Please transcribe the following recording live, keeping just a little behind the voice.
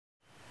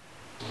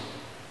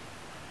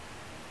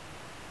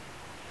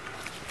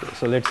Okay,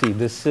 so let's see.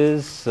 This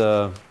is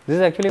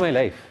actually my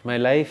life. My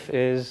life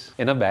is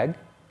in a bag.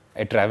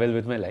 I travel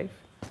with my life.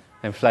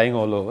 I'm flying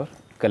all over,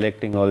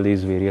 collecting all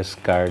these various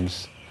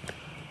cards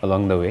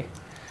along the way.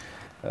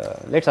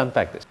 Let's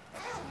unpack this.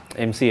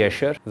 MC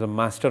Escher is a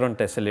master on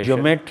tessellation,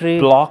 geometry,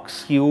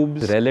 blocks,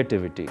 cubes,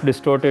 relativity,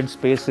 distorted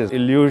spaces,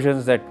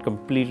 illusions that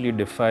completely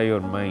defy your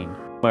mind.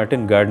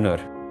 Martin Gardner,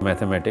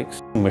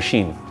 mathematics,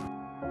 machine.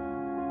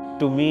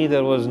 To me,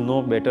 there was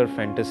no better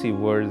fantasy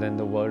world than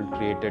the world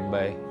created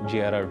by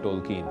J.R.R.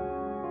 Tolkien.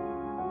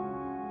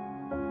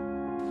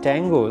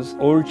 Tango's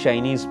old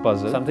Chinese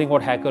puzzle, something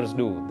what hackers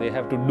do. They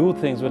have to do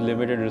things with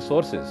limited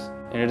resources.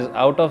 And it is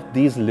out of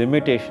these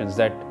limitations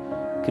that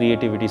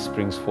creativity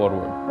springs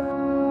forward.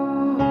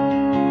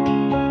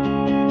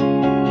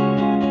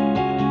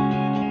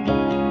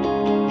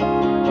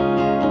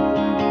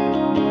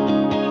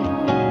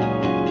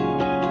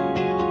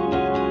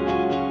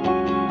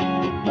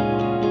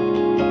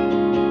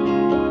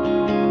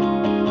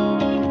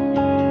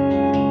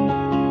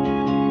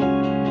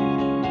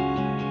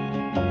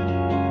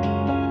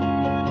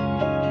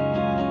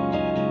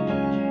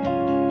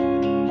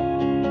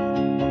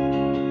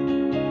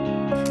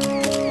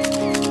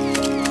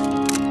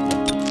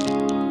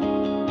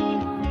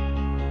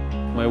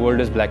 My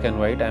world is black and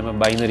white. I'm a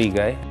binary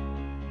guy.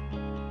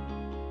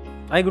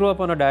 I grew up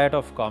on a diet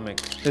of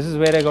comics. This is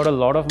where I got a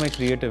lot of my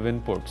creative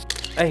inputs.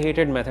 I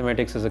hated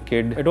mathematics as a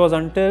kid. It was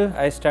until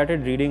I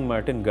started reading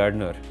Martin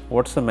Gardner.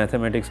 What's the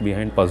mathematics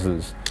behind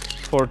puzzles?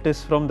 For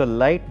 'tis from the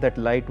light that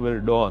light will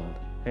dawn,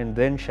 and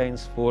then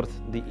shines forth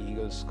the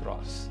eagle's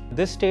cross.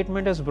 This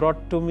statement has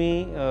brought to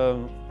me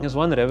is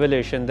one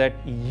revelation that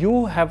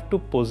you have to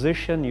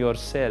position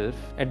yourself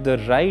at the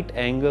right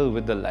angle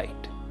with the light.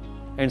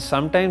 And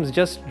sometimes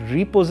just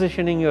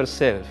repositioning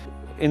yourself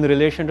in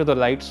relation to the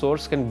light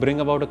source can bring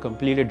about a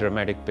completely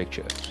dramatic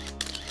picture.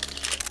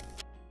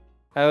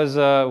 I was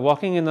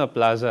walking in a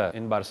plaza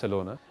in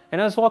Barcelona, and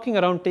I was walking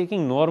around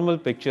taking normal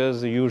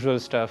pictures, the usual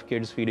stuff,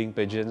 kids feeding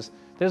pigeons.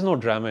 There's no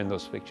drama in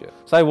those pictures.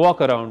 So I walk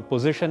around,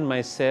 position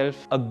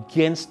myself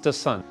against the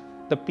sun.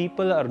 The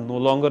people are no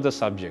longer the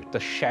subject, the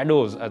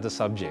shadows are the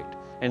subject.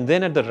 And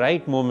then at the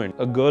right moment,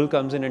 a girl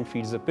comes in and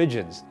feeds the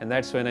pigeons. And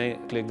that's when I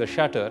click the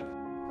shutter.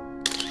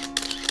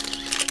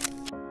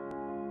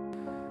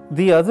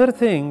 The other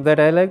thing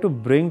that I like to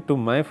bring to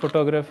my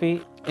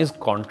photography is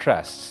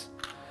contrasts.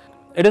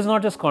 It is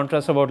not just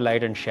contrast about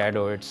light and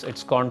shadow,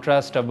 it's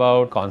contrast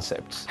about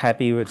concepts.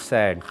 Happy with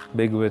sad,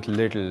 big with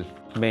little,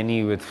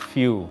 many with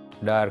few,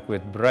 dark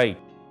with bright.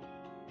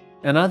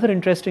 Another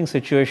interesting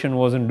situation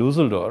was in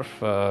Dusseldorf.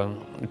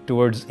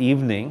 Towards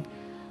evening,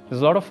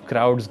 there's a lot of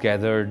crowds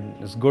gathered,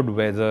 it's good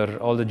weather,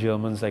 all the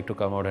Germans like to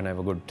come out and have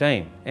a good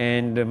time.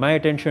 And my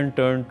attention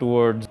turned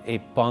towards a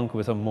punk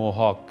with a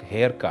mohawk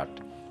haircut.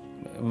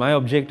 My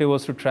objective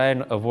was to try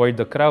and avoid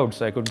the crowd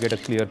so I could get a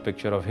clear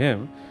picture of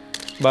him.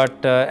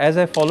 But as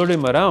I followed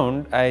him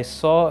around, I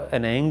saw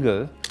an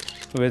angle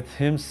with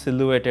him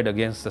silhouetted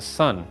against the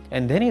sun.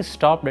 And then he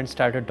stopped and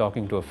started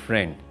talking to a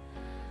friend.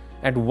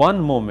 At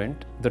one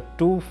moment, the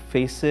two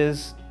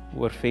faces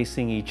were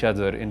facing each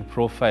other in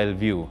profile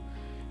view.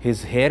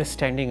 His hair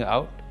standing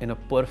out in a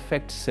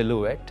perfect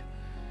silhouette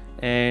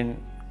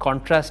and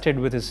contrasted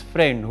with his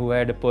friend who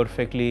had a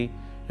perfectly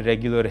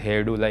regular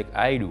hairdo like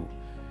I do.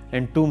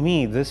 And to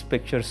me, this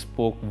picture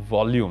spoke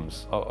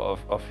volumes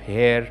of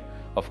hair,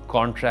 of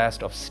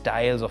contrast, of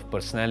styles, of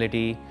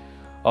personality,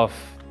 of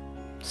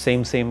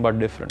same but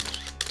different.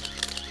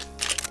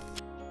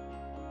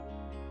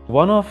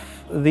 One of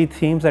the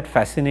themes that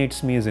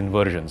fascinates me is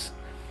inversions.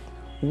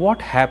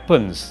 What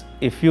happens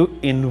if you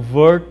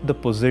invert the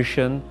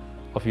position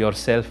of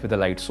yourself with a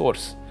light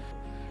source?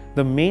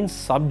 The main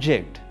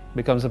subject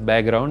becomes a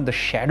background, the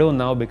shadow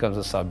now becomes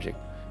a subject.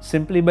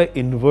 Simply by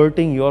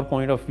inverting your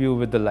point of view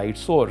with the light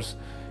source,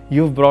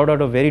 you've brought out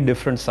a very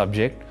different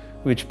subject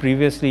which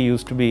previously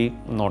used to be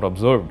not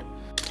observed.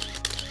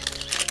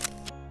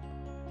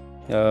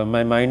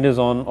 My mind is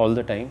on all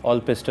the time,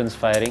 all pistons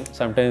firing.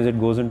 Sometimes it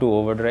goes into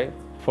overdrive.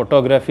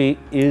 Photography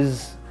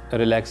is a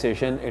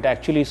relaxation. It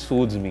actually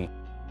soothes me.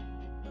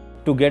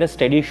 To get a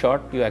steady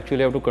shot, you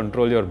actually have to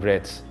control your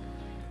breaths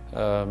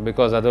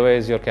because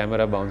otherwise your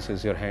camera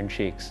bounces, your hand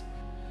shakes.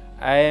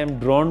 I am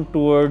drawn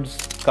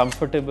towards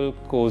comfortable,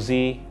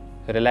 cozy,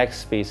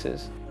 relaxed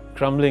spaces,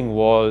 crumbling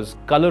walls,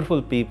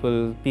 colorful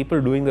people,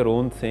 people doing their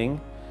own thing,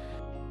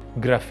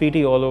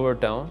 graffiti all over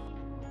town.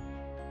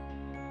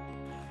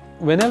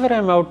 Whenever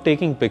I'm out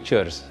taking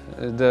pictures,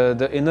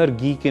 the inner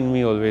geek in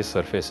me always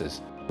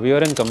surfaces. We were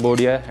in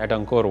Cambodia at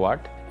Angkor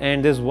Wat,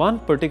 and there's one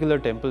particular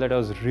temple that I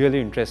was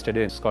really interested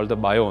in. It's called the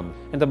Bayon.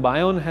 And the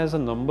Bayon has a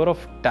number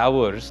of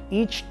towers.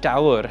 Each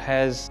tower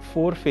has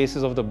 4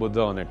 faces of the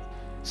Buddha on it.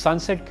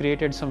 Sunset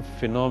created some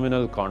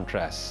phenomenal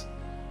contrasts.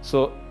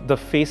 So the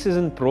faces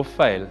in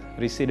profile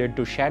receded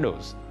to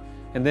shadows.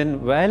 And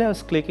then while I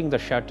was clicking the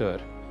shutter,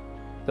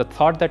 the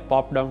thought that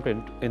popped out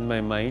in my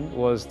mind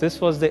was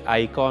this was the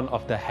icon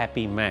of the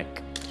happy Mac.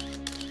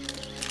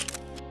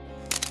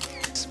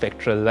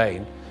 Spectral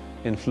line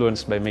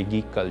influenced by my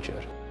geek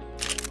culture.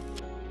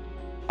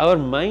 Our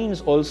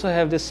minds also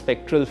have this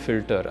spectral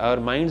filter.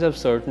 Our minds have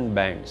certain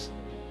bands.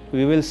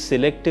 We will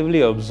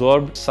selectively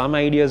absorb some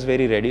ideas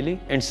very readily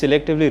and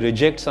selectively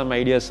reject some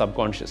ideas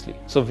subconsciously.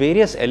 So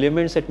various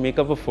elements that make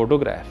up a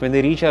photograph, when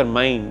they reach our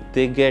mind,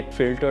 they get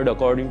filtered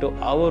according to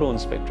our own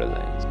spectral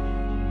lines.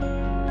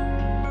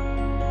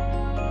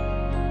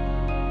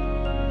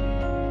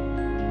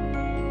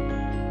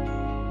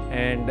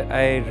 And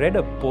I read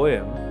a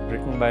poem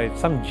written by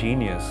some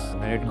genius,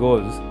 and it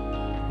goes,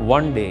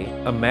 "One day,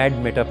 a mad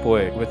meta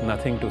poet with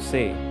nothing to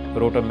say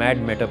wrote a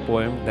mad meta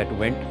poem that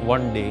went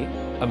one day.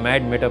 A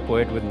mad meta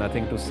poet with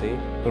nothing to say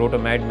wrote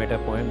a mad meta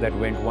poem that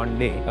went one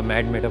day. A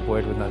mad meta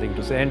poet with nothing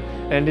to say,"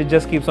 and it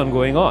just keeps on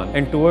going on.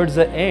 And towards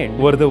the end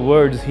were the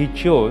words he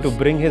chose to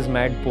bring his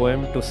mad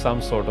poem to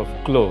some sort of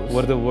close.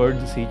 Were the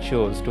words he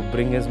chose to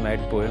bring his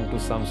mad poem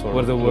to some sort of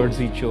Were the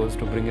words he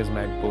chose to bring his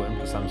mad poem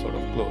to some sort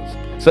of close.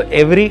 So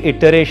every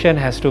iteration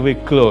has to be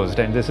closed,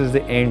 and this is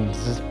the end.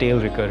 This is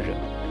tail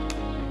recursion.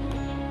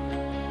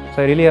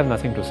 So I really have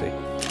nothing to say.